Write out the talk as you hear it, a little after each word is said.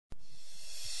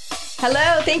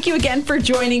Hello, thank you again for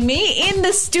joining me. In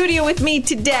the studio with me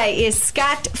today is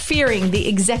Scott Fearing, the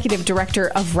Executive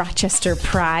Director of Rochester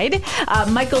Pride,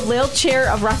 Michael Lill,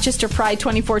 Chair of Rochester Pride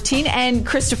 2014, and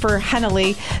Christopher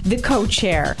Hennelly, the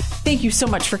Co-Chair. Thank you so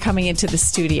much for coming into the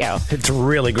studio. It's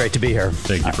really great to be here.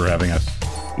 Thank you for having us.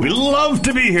 We love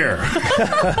to be here.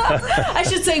 I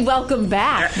should say welcome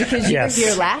back, because you were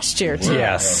here last year, too.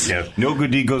 Yes. Yeah. No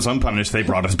good deed goes unpunished. They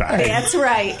brought us back. That's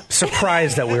right.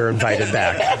 Surprised that we were invited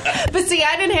back. But see,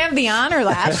 I didn't have the honor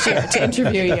last year to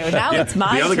interview you. Now it's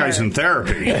my The other turn. guy's in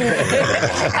therapy.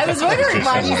 I was wondering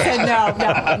why you said no.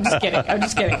 No, I'm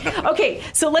just kidding. Okay,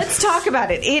 so let's talk about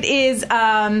it. It is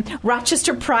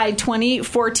Rochester Pride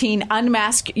 2014,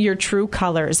 Unmask Your True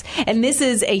Colors. And this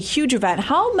is a huge event.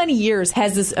 How many years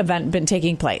has this event been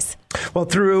taking place? Well,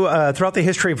 throughout the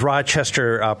history of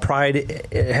Rochester, Pride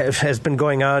has been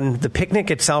going on. The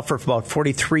picnic itself for about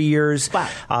 43 years.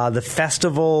 Wow. The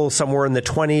festival somewhere in the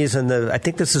 20s, and I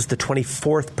think this is the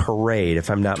 24th parade, if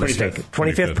I'm not mistaken.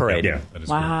 25th parade. Yeah, that is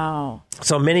Wow.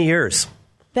 So many years.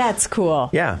 That's cool.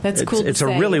 Yeah, that's cool. It's a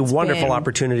really wonderful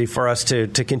opportunity for us to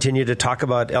continue to talk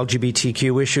about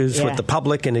LGBTQ issues with the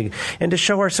public and to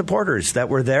show our supporters that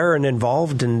we're there and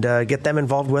involved and get them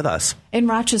involved with us. And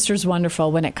Rochester's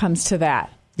wonderful when it comes to that.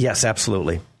 Yes,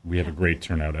 absolutely. We have a great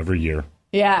turnout every year.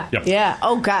 Yeah, Yep. yeah.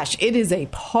 Oh, gosh, it is a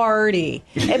party.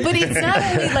 But it's not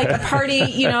only like a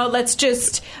party, let's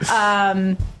just...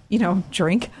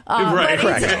 drink. Right.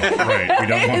 We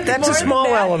don't want That's a small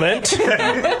element.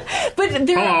 But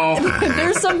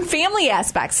there's some family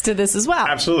aspects to this as well.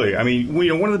 Absolutely. I mean,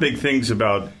 one of the big things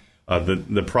about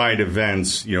the Pride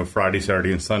events, Friday,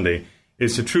 Saturday, and Sunday,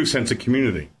 is a true sense of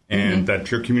community, and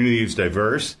that your community is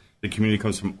diverse. The community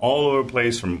comes from all over the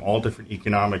place, from all different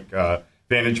economic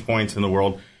vantage points in the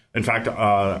world. In fact,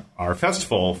 our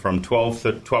festival from 12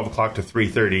 o'clock to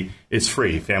 3:30 is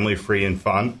free, family free and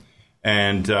fun.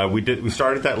 And we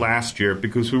started that last year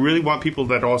because we really want people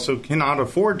that also cannot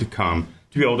afford to come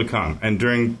to be able to come. And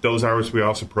during those hours, we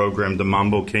also programmed the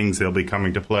Mambo Kings. They'll be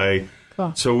coming to play.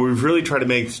 Cool. So we've really tried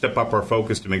to step up our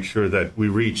focus to make sure that we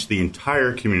reach the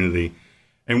entire community.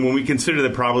 And when we consider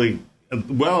that probably, at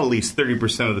least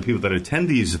 30% of the people that attend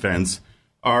these events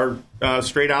are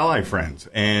straight ally friends.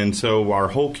 And so our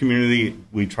whole community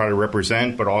we try to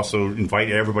represent, but also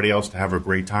invite everybody else to have a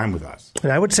great time with us.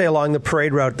 And I would say along the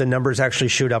parade route, the numbers actually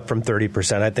shoot up from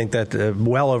 30%. I think that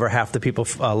well over half the people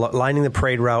lining the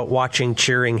parade route, watching,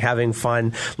 cheering, having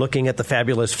fun, looking at the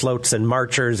fabulous floats and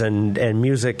marchers and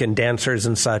music and dancers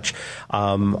and such,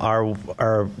 are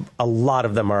a lot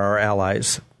of them are our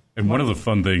allies. And one of the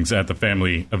fun things at the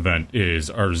family event is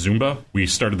our Zumba. We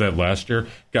started that last year,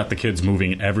 got the kids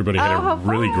moving. Everybody had a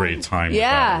really great time.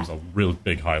 Yeah. With that. It was a real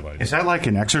big highlight. Is that like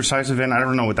an exercise event? I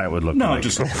don't know what that would look like. No,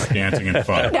 just dancing and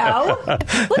fun. No.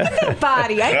 Look at that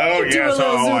body. I need to do a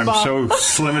little Zumba. I'm so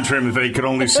slim and trim if they could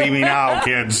only see me now,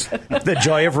 kids. The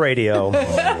joy of radio.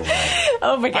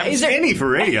 Oh, my God. I'm skinny for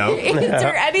radio. Is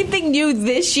there anything new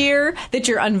this year that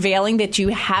you're unveiling that you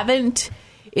haven't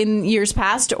in years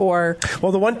past, or?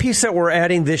 Well, the one piece that we're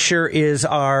adding this year is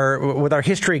with our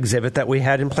history exhibit that we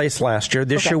had in place last year.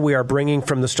 This year we are bringing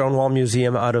from the Stonewall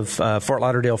Museum out of Fort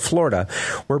Lauderdale, Florida.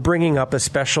 We're bringing up a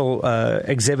special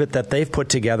exhibit that they've put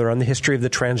together on the history of the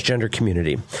transgender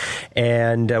community.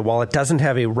 And while it doesn't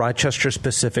have a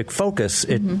Rochester-specific focus,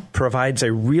 it provides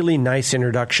a really nice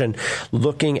introduction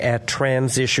looking at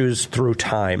trans issues through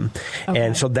time. Okay.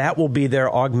 And so that will be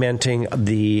there augmenting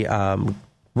the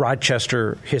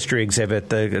Rochester history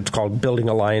exhibit. It's called Building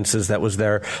Alliances. That was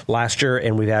there last year,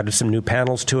 and we've added some new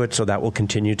panels to it, so that will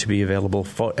continue to be available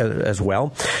as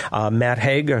well. Matt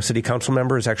Haig, our city council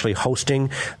member, is actually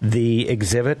hosting the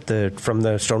exhibit from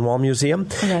the Stonewall Museum,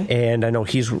 and I know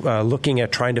he's looking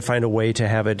at trying to find a way to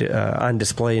have it on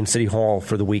display in City Hall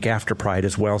for the week after Pride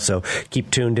as well, so keep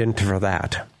tuned in for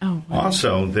that. Oh, wow.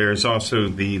 Also, there's also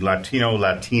the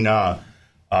Latino-Latina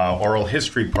Oral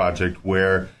History Project,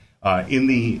 where in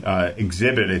the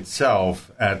exhibit itself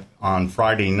on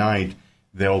Friday night,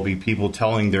 there will be people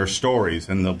telling their stories,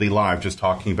 and they'll be live just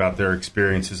talking about their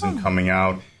experiences and coming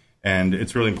out. And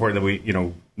it's really important that we,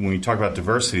 when we talk about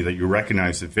diversity, that you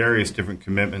recognize that various different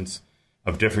commitments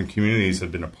of different communities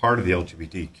have been a part of the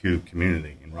LGBTQ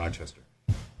community in Rochester.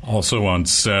 Also on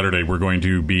Saturday, we're going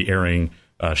to be airing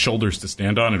Shoulders to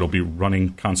Stand On. It'll be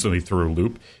running constantly through a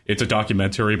loop. It's a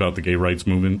documentary about the gay rights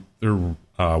movement through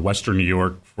Western New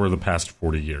York for the past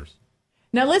 40 years.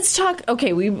 Now let's talk.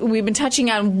 Okay, we've been touching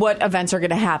on what events are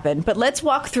going to happen, but let's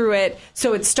walk through it.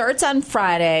 So it starts on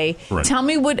Friday. Right. Tell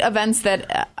me what events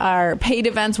that are paid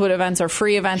events, what events are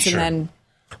free events, Sure. and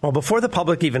then Well, before the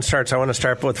public even starts, I want to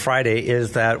start with Friday,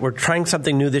 is that we're trying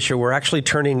something new this year. We're actually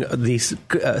turning the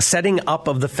setting up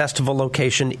of the festival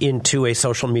location into a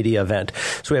social media event.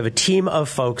 So we have a team of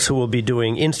folks who will be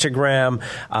doing Instagram,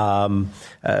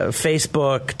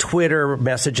 Facebook, Twitter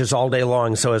messages all day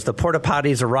long. So as the porta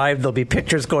potties arrive, there'll be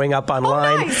pictures going up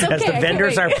online. Nice. As the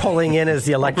vendors are pulling in, as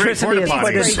the electricity is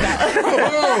put in. You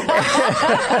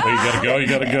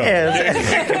gotta go.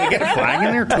 Can we get a flag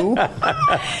in there too?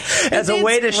 As a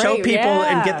way to show great, people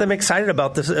yeah. and get them excited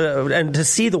about this and to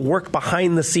see the work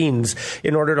behind the scenes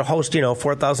in order to host,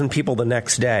 4,000 people the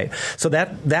next day. So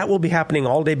that will be happening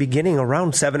all day beginning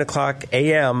around 7 o'clock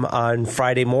a.m. on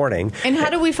Friday morning. And how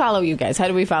do we follow you guys? How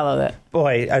do we follow that?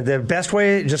 Boy, the best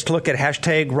way, just to look at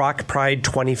hashtag Rock Pride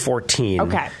 2014.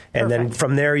 Okay, And then perfect.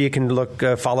 from there, you can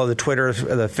follow the Twitter,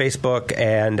 the Facebook,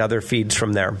 and other feeds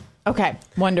from there. Okay,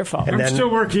 wonderful. And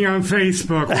then, working on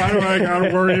Facebook. Why do I got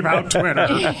to worry about Twitter?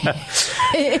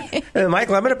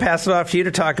 Michael, I'm going to pass it off to you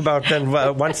to talk about then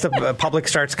once the public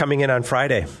starts coming in on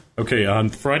Friday. Okay, on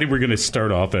Friday, we're going to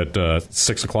start off at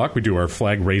 6 o'clock. We do our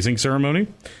flag raising ceremony.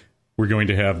 We're going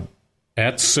to have,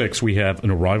 at 6, we have an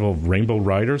arrival of Rainbow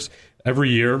Riders. Every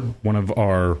year, one of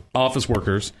our office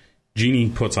workers, Jeannie,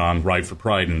 puts on Ride for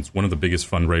Pride, and it's one of the biggest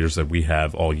fundraisers that we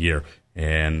have all year.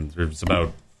 And there's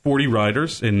about 40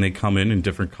 riders, and they come in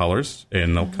different colors,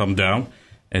 and they'll come down,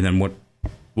 and then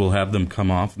we'll have them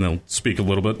come off, and they'll speak a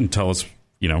little bit and tell us,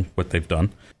 what they've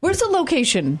done. Where's the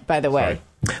location, by the way?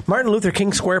 Martin Luther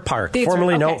King Square Park, These are-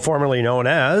 formerly okay. known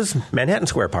as Manhattan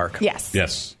Square Park. Yes.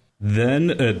 Yes. Then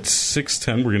at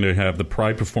 6:10, we're going to have the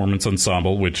Pride Performance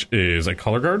Ensemble, which is a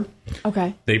color guard.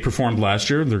 Okay. They performed last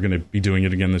year. They're going to be doing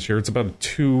it again this year. It's about a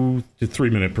 2 to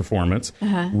 3 minute performance.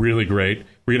 Really great.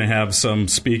 We're going to have some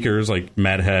speakers like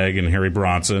Matt Haig and Harry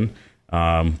Bronson.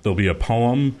 There'll be a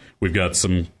poem. We've got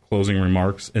some closing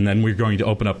remarks. And then we're going to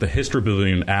open up the History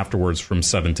Pavilion afterwards from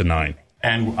 7 to 9.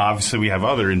 And obviously, we have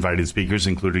other invited speakers,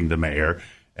 including the mayor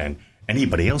and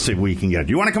anybody else that we can get.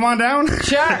 You want to come on down?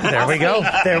 Sure. There we go.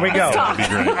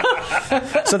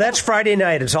 Talk. So that's Friday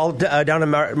night. It's all down in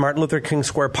Martin Luther King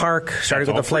Square Park, starting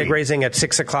with the flag free. raising at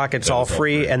 6 o'clock. It's all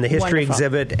free. And the history Wonderful.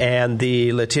 exhibit and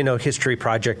the Latino History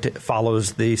Project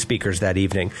follows the speakers that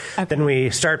evening. Okay. Then we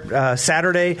start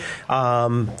Saturday.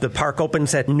 The park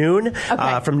opens at noon.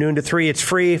 Okay. From noon to 3, it's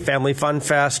free. Family Fun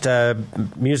Fest,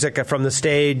 music from the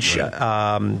stage.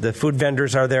 The food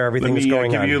vendors are there. Everything is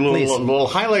going give on. you Please. little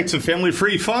highlights of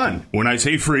family-free fun. When I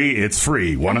say free, it's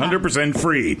free. 100%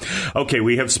 free. Okay,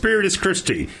 we have Spiritus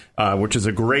Christi, which is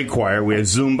a great choir. We have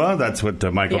Zumba. That's what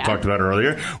Michael talked about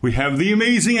earlier. We have the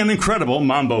amazing and incredible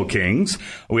Mambo Kings.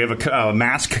 We have a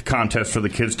mask contest for the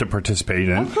kids to participate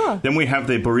in. Cool. Then we have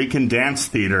the Borican Dance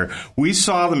Theater. We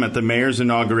saw them at the mayor's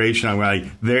inauguration. I'm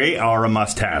like, they are a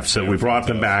must-have. So we brought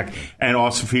them back, and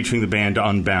also featuring the band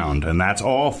Unbound. And that's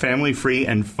all family-free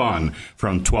and fun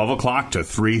from 12 o'clock to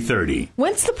 3:30.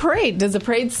 When's the parade? Does the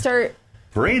parade start?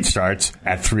 Parade starts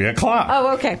at 3 o'clock.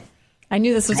 Oh, okay. I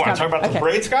knew this was You want to coming. talk about the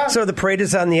parade, Scott? So the parade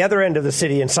is on the other end of the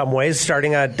city in some ways,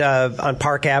 starting at on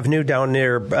Park Avenue down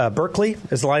near Berkeley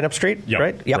is the lineup street, Yep,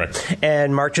 right? Yep. correct.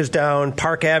 And marches down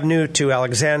Park Avenue to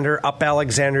Alexander, up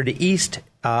Alexander to East.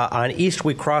 On East,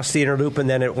 we cross the inner loop, and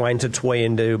then it winds its way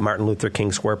into Martin Luther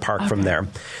King Square Park from there.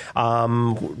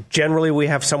 Generally, we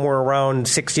have somewhere around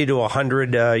 60 to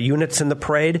 100 units in the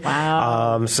parade.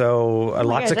 Wow. So lots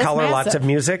God, of that's color, lots massive. of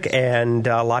music, and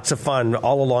lots of fun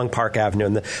all along Park Avenue.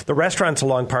 And the restaurants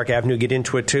along Park Avenue get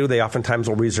into it, too. They oftentimes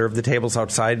will reserve the tables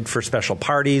outside for special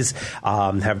parties,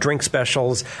 have drink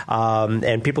specials,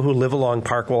 and people who live along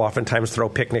Park will oftentimes throw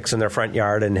picnics in their front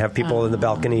yard and have people in the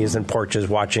balconies and porches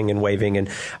watching and waving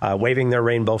their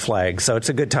rainbow flags. So it's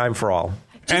a good time for all.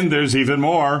 And there's even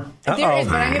more. There is,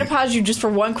 but I'm going to pause you just for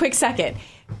one quick second.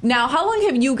 Now, how long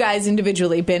have you guys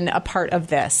individually been a part of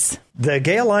this? The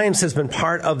Gay Alliance has been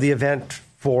part of the event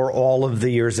for all of the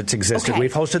years it's existed. Okay.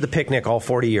 We've hosted the picnic all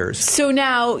 40 years. So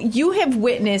now you have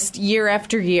witnessed year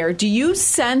after year. Do you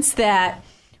sense that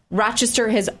Rochester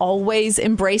has always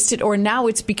embraced it, or now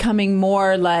it's becoming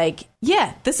more like,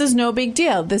 yeah, this is no big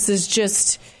deal. This is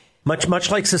just... Much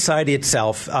like society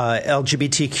itself,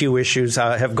 LGBTQ issues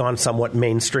have gone somewhat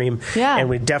mainstream, and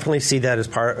we definitely see that as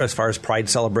far as Pride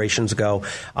celebrations go.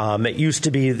 It used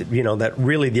to be, that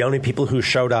really the only people who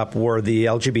showed up were the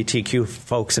LGBTQ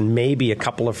folks and maybe a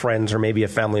couple of friends or maybe a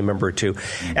family member or two.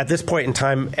 At this point in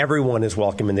time, everyone is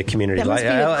welcome in the community. That must be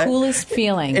the coolest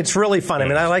feeling. It's really fun. I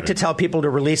mean, I like to tell people to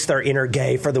release their inner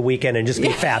gay for the weekend and just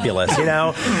be fabulous.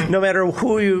 No matter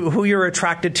who you're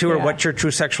attracted to or what your true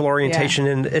sexual orientation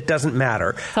is, it doesn't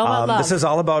matter. This is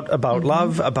all about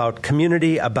love, about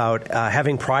community, about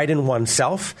having pride in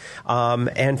oneself,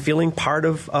 and feeling part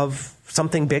of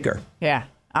something bigger. Yeah.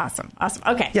 Awesome.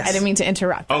 Okay. Yes. I didn't mean to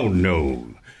interrupt. Oh, no.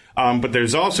 But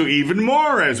there's also even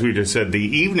more, as we just said. The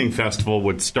evening festival,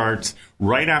 which starts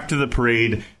right after the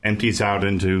parade, empties out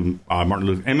into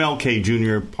MLK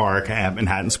Jr. Park at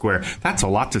Manhattan Square. That's a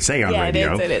lot to say on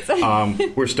radio. It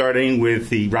is. We're starting with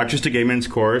the Rochester Gay Men's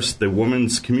Chorus, the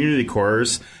Women's Community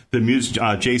Chorus, the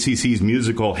JCC's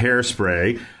musical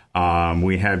Hairspray.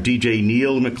 We have DJ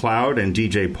Neil McLeod and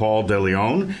DJ Paul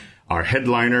DeLeon. Our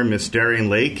headliner, Miss Darian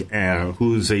Lake,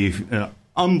 who's a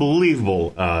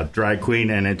unbelievable drag queen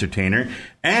and entertainer.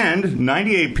 And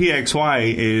 98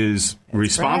 PXY is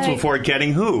responsible for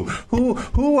getting who?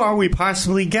 Who are we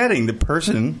possibly getting? The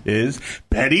person is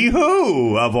Betty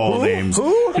Who, of all names.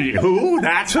 Who?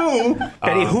 That's who.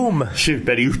 Betty whom?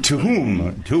 Betty to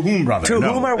whom? To whom, brother? To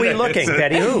whom are we looking?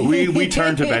 Betty Who? We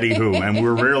turn to Betty Who, and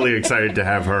we're really excited to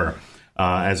have her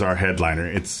as our headliner.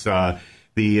 It's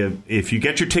if you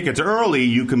get your tickets early,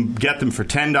 you can get them for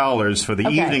 $10 for the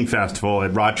evening festival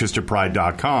at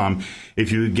rochesterpride.com.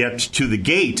 If you get to the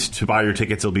gate to buy your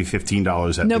tickets, it'll be $15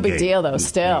 at the gate. No big deal, though,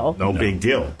 still. No big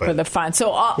deal. But for the fun.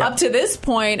 So up to this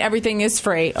point, everything is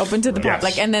free, open to the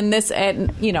public. And then this, at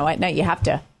night, you have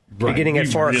to. Beginning at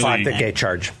 4 o'clock, the gate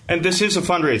charge. And this is a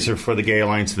fundraiser for the Gay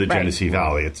Alliance of the Genesee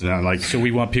Valley. It's not like... So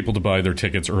we want people to buy their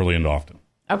tickets early and often.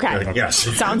 Okay. Yes.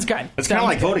 Sounds good. It's kind of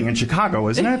like voting in Chicago,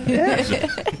 isn't it? Yes.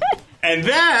 And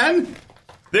then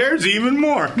there's even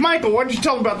more. Michael, why don't you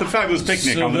tell them about the fabulous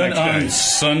picnic on the next day? On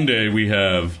Sunday, we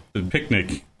have the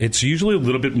picnic. It's usually a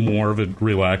little bit more of a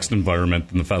relaxed environment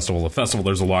than the festival. The festival,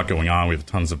 there's a lot going on. We have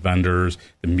tons of vendors,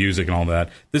 the music and all that.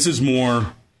 This is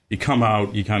more, you come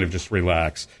out, you kind of just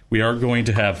relax. We are going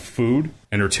to have food,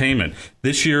 entertainment.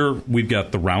 This year, we've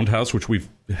got the Roundhouse, which we've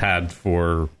had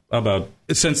for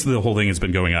since the whole thing has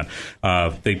been going on.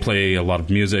 They play a lot of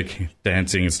music,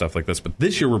 dancing, and stuff like this. But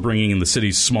this year, we're bringing in the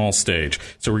city's small stage.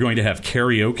 So we're going to have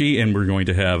karaoke, and we're going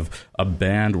to have a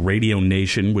band, Radio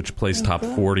Nation, which plays top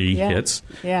 40 hits.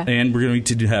 Yeah. And we're going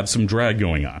to have some drag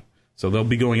going on. So they'll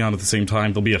be going on at the same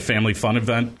time. There'll be a family fun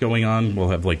event going on. We'll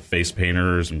have like face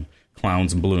painters and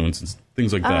clowns and balloons and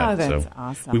things like that. Oh, that's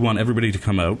awesome. We want everybody to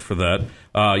come out for that.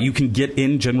 You can get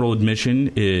in. General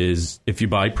admission is, if you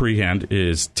buy pre-hand,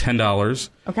 is $10.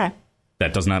 Okay.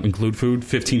 That does not include food.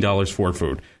 $15 for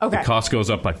food. Okay. The cost goes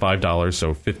up by $5,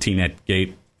 so $15 at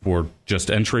gate for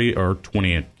just entry, or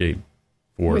 $20 at gate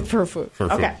for food.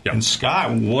 Okay. Yep. And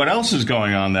Scott, what else is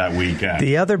going on that weekend?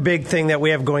 The other big thing that we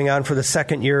have going on for the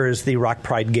second year is the Rock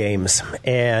Pride Games.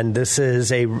 And this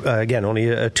is, again, only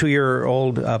a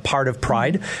 2-year-old part of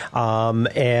Pride,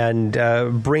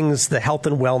 and brings the health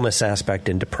and wellness aspect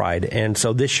into Pride. And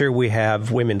so this year we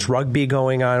have women's rugby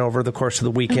going on over the course of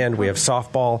the weekend. We have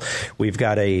softball. We've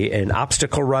got an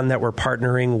obstacle run that we're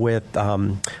partnering with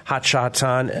Hot Shots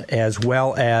on, as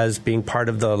well as being part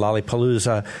of the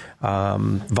Lollapalooza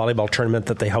volleyball tournament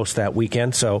that they host that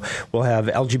weekend. So we'll have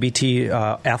LGBT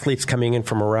athletes coming in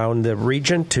from around the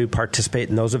region to participate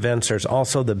in those events. There's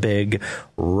also the big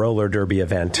roller derby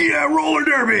event. Yeah, roller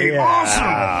derby. Yeah. Awesome.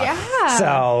 Yeah.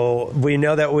 So we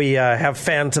know that we have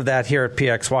fans of that here at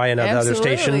PXY and other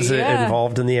stations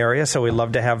involved in the area. So we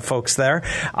love to have folks there.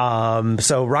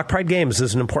 So Rock Pride Games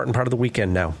is an important part of the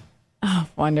weekend now. Oh,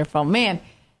 wonderful. Man,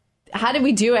 how did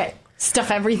we do it?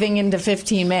 Stuff everything into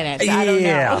 15 minutes. I don't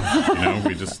know.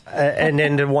 We just and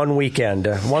into one weekend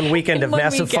of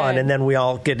massive fun, and then we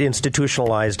all get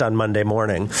institutionalized on Monday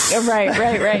morning.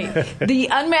 Right. The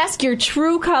Unmask Your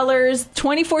True Colors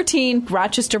 2014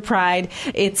 Rochester Pride.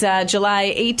 It's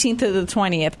July 18th to the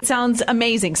 20th. It sounds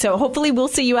amazing. So hopefully we'll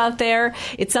see you out there.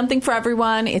 It's something for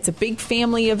everyone. It's a big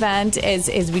family event,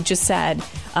 as we just said,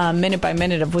 minute by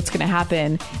minute of what's going to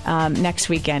happen next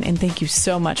weekend. And thank you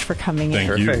so much for coming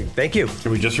in. Thank you.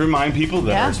 Can we just remind people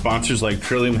that our sponsors like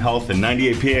Trillium Health and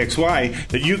 98 PXY,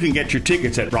 that you can get your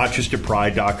tickets at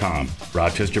rochesterpride.com.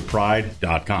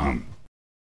 rochesterpride.com.